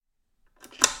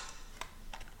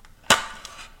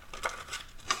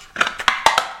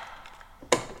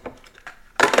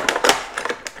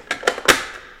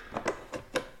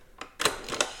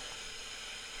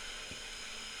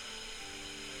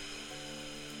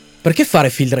Perché fare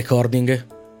field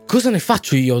recording? Cosa ne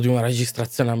faccio io di una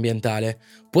registrazione ambientale?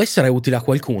 Può essere utile a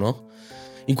qualcuno?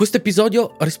 In questo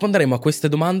episodio risponderemo a queste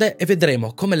domande e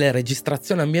vedremo come le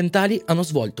registrazioni ambientali hanno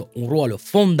svolto un ruolo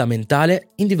fondamentale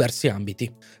in diversi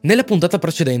ambiti. Nella puntata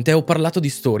precedente ho parlato di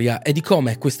storia e di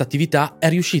come questa attività è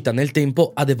riuscita nel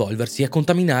tempo ad evolversi e a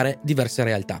contaminare diverse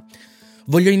realtà.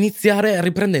 Voglio iniziare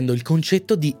riprendendo il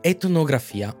concetto di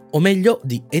etnografia, o meglio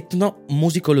di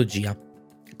etnomusicologia.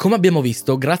 Come abbiamo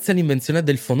visto, grazie all'invenzione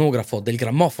del fonografo, del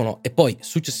grammofono e poi,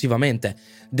 successivamente,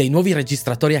 dei nuovi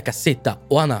registratori a cassetta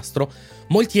o a nastro,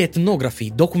 molti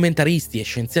etnografi, documentaristi e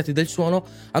scienziati del suono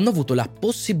hanno avuto la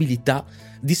possibilità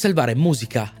di salvare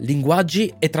musica,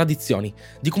 linguaggi e tradizioni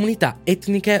di comunità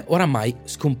etniche oramai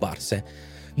scomparse.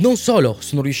 Non solo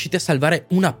sono riusciti a salvare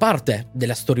una parte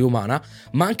della storia umana,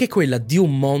 ma anche quella di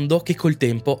un mondo che col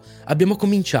tempo abbiamo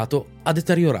cominciato a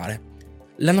deteriorare: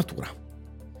 la natura.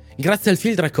 Grazie al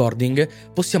field recording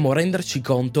possiamo renderci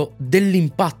conto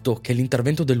dell'impatto che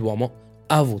l'intervento dell'uomo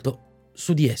ha avuto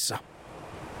su di essa.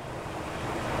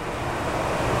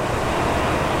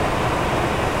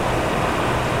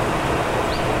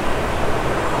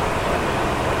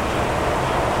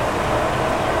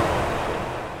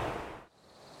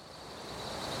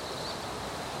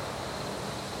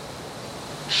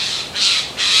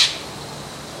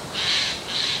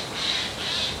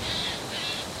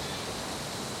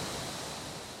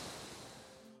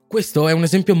 Questo è un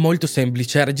esempio molto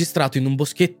semplice, registrato in un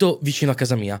boschetto vicino a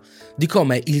casa mia, di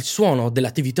come il suono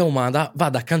dell'attività umana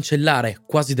vada a cancellare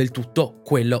quasi del tutto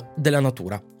quello della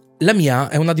natura. La mia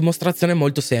è una dimostrazione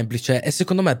molto semplice e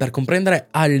secondo me per comprendere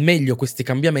al meglio questi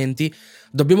cambiamenti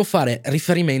dobbiamo fare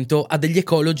riferimento a degli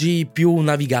ecologi più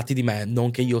navigati di me,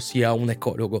 non che io sia un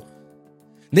ecologo.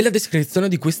 Nella descrizione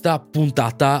di questa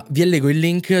puntata vi allego il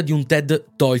link di un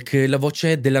TED Talk, La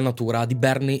voce della natura, di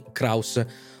Bernie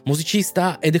Krause,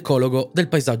 musicista ed ecologo del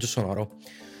paesaggio sonoro.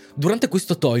 Durante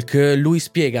questo talk lui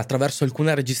spiega attraverso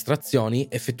alcune registrazioni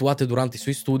effettuate durante i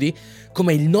suoi studi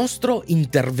come il nostro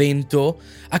intervento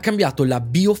ha cambiato la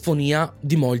biofonia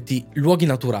di molti luoghi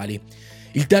naturali.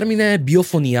 Il termine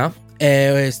biofonia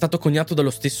è stato coniato dallo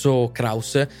stesso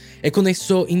Krause e con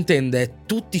esso intende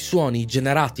tutti i suoni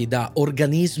generati da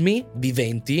organismi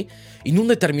viventi in un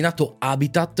determinato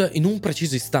habitat, in un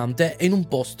preciso istante e in un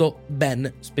posto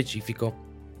ben specifico.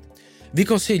 Vi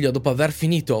consiglio, dopo aver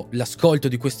finito l'ascolto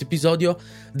di questo episodio,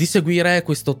 di seguire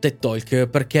questo TED Talk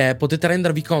perché potete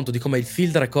rendervi conto di come il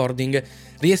field recording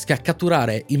riesca a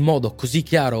catturare in modo così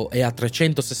chiaro e a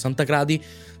 360 gradi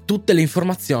tutte le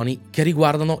informazioni che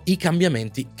riguardano i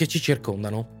cambiamenti che ci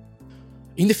circondano.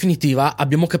 In definitiva,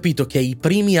 abbiamo capito che i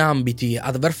primi ambiti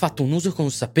ad aver fatto un uso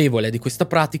consapevole di questa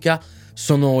pratica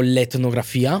sono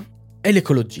l'etnografia e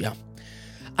l'ecologia.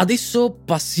 Adesso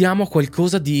passiamo a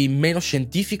qualcosa di meno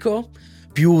scientifico,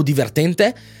 più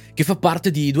divertente, che fa parte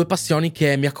di due passioni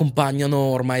che mi accompagnano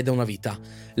ormai da una vita: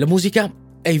 la musica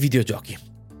e i videogiochi.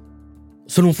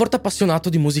 Sono un forte appassionato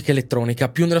di musica elettronica,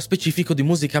 più nello specifico di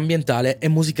musica ambientale e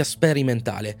musica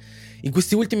sperimentale. In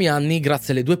questi ultimi anni,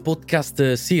 grazie alle 2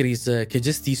 podcast series che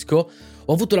gestisco,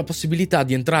 ho avuto la possibilità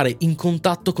di entrare in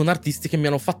contatto con artisti che mi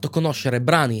hanno fatto conoscere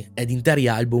brani ed interi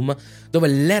album dove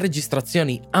le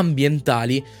registrazioni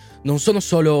ambientali non sono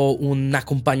solo un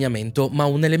accompagnamento, ma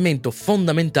un elemento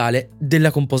fondamentale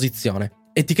della composizione.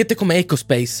 Etichette come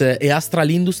Ecospace e Astral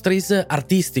Industries,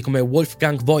 artisti come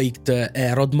Wolfgang Voigt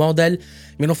e Rod Model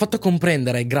mi hanno fatto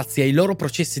comprendere, grazie ai loro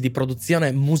processi di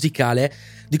produzione musicale,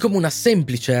 di come una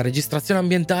semplice registrazione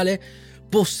ambientale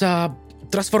possa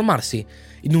trasformarsi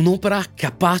in un'opera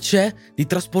capace di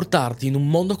trasportarti in un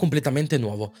mondo completamente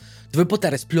nuovo, dove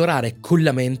poter esplorare con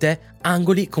la mente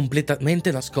angoli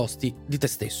completamente nascosti di te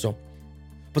stesso.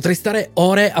 Potrei stare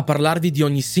ore a parlarvi di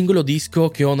ogni singolo disco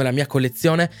che ho nella mia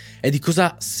collezione e di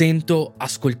cosa sento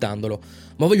ascoltandolo,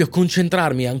 ma voglio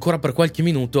concentrarmi ancora per qualche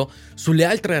minuto sulle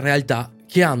altre realtà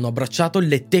che hanno abbracciato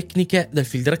le tecniche del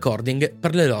field recording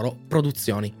per le loro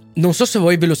produzioni. Non so se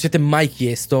voi ve lo siete mai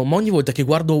chiesto, ma ogni volta che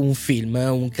guardo un film,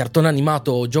 un cartone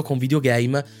animato o gioco a un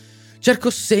videogame, cerco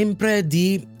sempre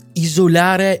di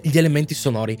isolare gli elementi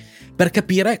sonori per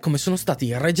capire come sono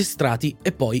stati registrati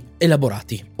e poi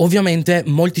elaborati. Ovviamente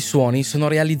molti suoni sono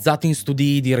realizzati in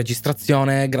studi di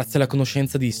registrazione grazie alla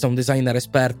conoscenza di sound designer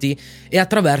esperti e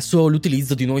attraverso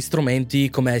l'utilizzo di nuovi strumenti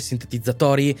come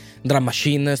sintetizzatori, drum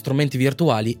machine, strumenti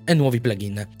virtuali e nuovi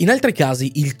plugin. In altri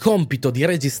casi il compito di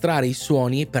registrare i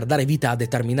suoni per dare vita a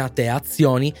determinate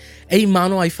azioni è in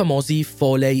mano ai famosi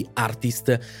Foley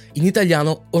artist, in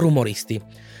italiano rumoristi.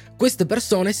 Queste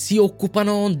persone si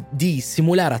occupano di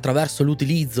simulare attraverso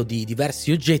l'utilizzo di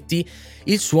diversi oggetti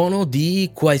il suono di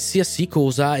qualsiasi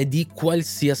cosa e di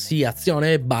qualsiasi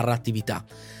azione / attività.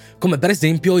 come per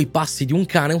esempio i passi di un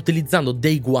cane utilizzando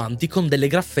dei guanti con delle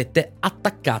graffette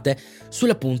attaccate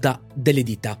sulla punta delle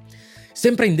dita.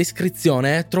 Sempre in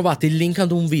descrizione trovate il link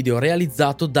ad un video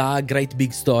realizzato da Great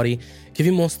Big Story che vi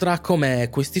mostra come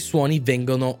questi suoni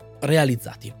vengono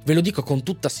realizzati. Ve lo dico con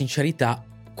tutta sincerità,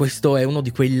 questo è uno di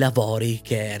quei lavori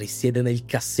che risiede nel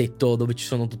cassetto dove ci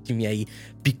sono tutti i miei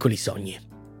piccoli sogni.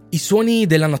 I suoni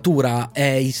della natura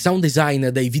e il sound design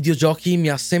dei videogiochi mi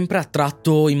ha sempre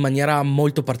attratto in maniera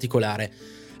molto particolare.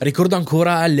 Ricordo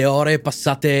ancora le ore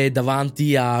passate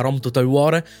davanti a Rome Total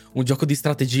War, un gioco di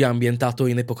strategia ambientato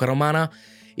in epoca romana,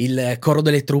 il coro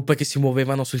delle truppe che si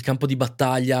muovevano sul campo di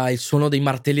battaglia, il suono dei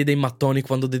martelli e dei mattoni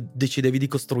quando decidevi di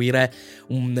costruire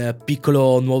un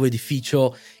piccolo nuovo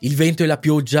edificio, il vento e la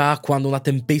pioggia quando una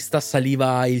tempesta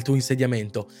assaliva il tuo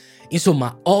insediamento.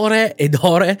 Insomma, ore ed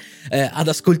ore ad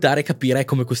ascoltare e capire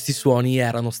come questi suoni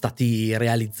erano stati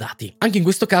realizzati. Anche in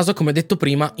questo caso, come detto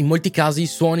prima, in molti casi i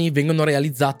suoni vengono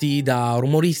realizzati da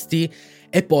rumoristi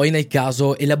e poi nel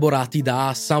caso elaborati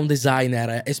da sound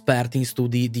designer esperti in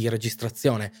studi di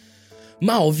registrazione.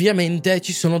 Ma ovviamente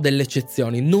ci sono delle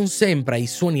eccezioni, non sempre i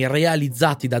suoni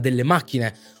realizzati da delle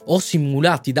macchine o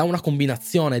simulati da una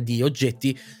combinazione di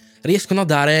oggetti riescono a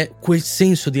dare quel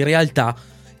senso di realtà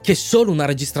che solo una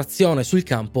registrazione sul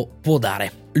campo può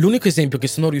dare. L'unico esempio che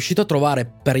sono riuscito a trovare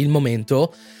per il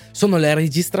momento sono le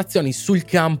registrazioni sul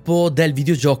campo del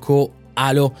videogioco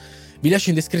Halo. Vi lascio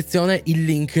in descrizione il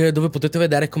link dove potete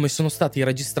vedere come sono stati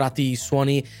registrati i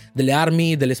suoni delle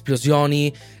armi, delle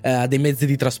esplosioni, dei mezzi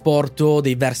di trasporto,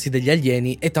 dei versi degli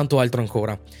alieni e tanto altro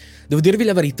ancora. Devo dirvi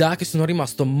la verità che sono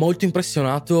rimasto molto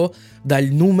impressionato dal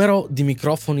numero di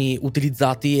microfoni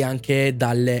utilizzati e anche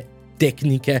dalle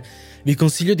tecniche. Vi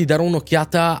consiglio di dare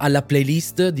un'occhiata alla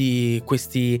playlist di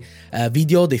questi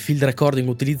video, dei field recording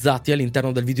utilizzati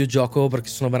all'interno del videogioco perché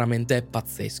sono veramente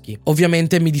pazzeschi.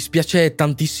 Ovviamente mi dispiace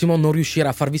tantissimo non riuscire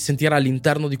a farvi sentire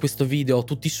all'interno di questo video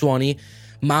tutti i suoni,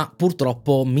 ma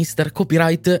purtroppo Mr.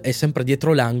 Copyright è sempre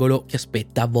dietro l'angolo che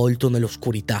aspetta avvolto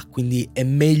nell'oscurità, quindi è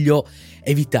meglio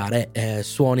evitare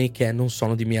suoni che non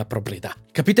sono di mia proprietà.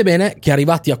 Capite bene che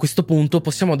arrivati a questo punto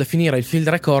possiamo definire il field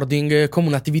recording come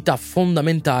un'attività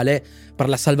fondamentale per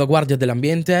la salvaguardia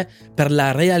dell'ambiente, per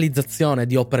la realizzazione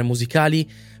di opere musicali,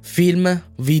 film,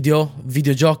 video,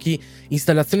 videogiochi,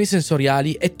 installazioni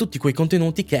sensoriali e tutti quei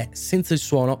contenuti che senza il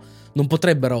suono non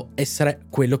potrebbero essere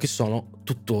quello che sono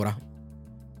tuttora.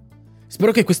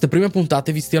 Spero che queste prime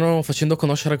puntate vi stiano facendo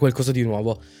conoscere qualcosa di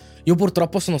nuovo. Io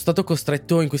purtroppo sono stato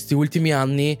costretto in questi ultimi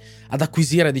anni ad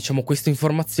acquisire, queste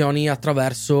informazioni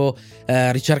attraverso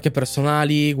ricerche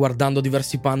personali, guardando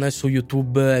diversi panel su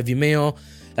YouTube e Vimeo,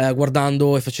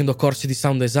 guardando e facendo corsi di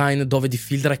sound design dove di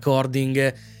field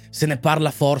recording se ne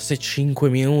parla forse 5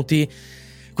 minuti.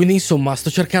 Quindi insomma sto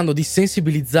cercando di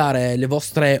sensibilizzare le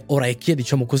vostre orecchie,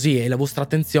 e la vostra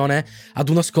attenzione ad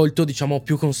un ascolto,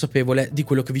 più consapevole di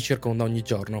quello che vi circonda ogni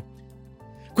giorno.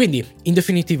 Quindi, in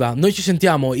definitiva, noi ci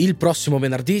sentiamo il prossimo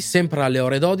venerdì, sempre alle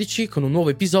ore 12, con un nuovo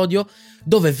episodio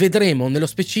dove vedremo nello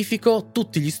specifico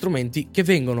tutti gli strumenti che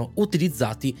vengono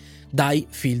utilizzati dai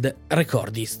field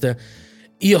recordist.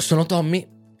 Io sono Tommy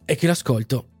e che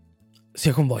l'ascolto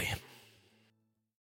sia con voi.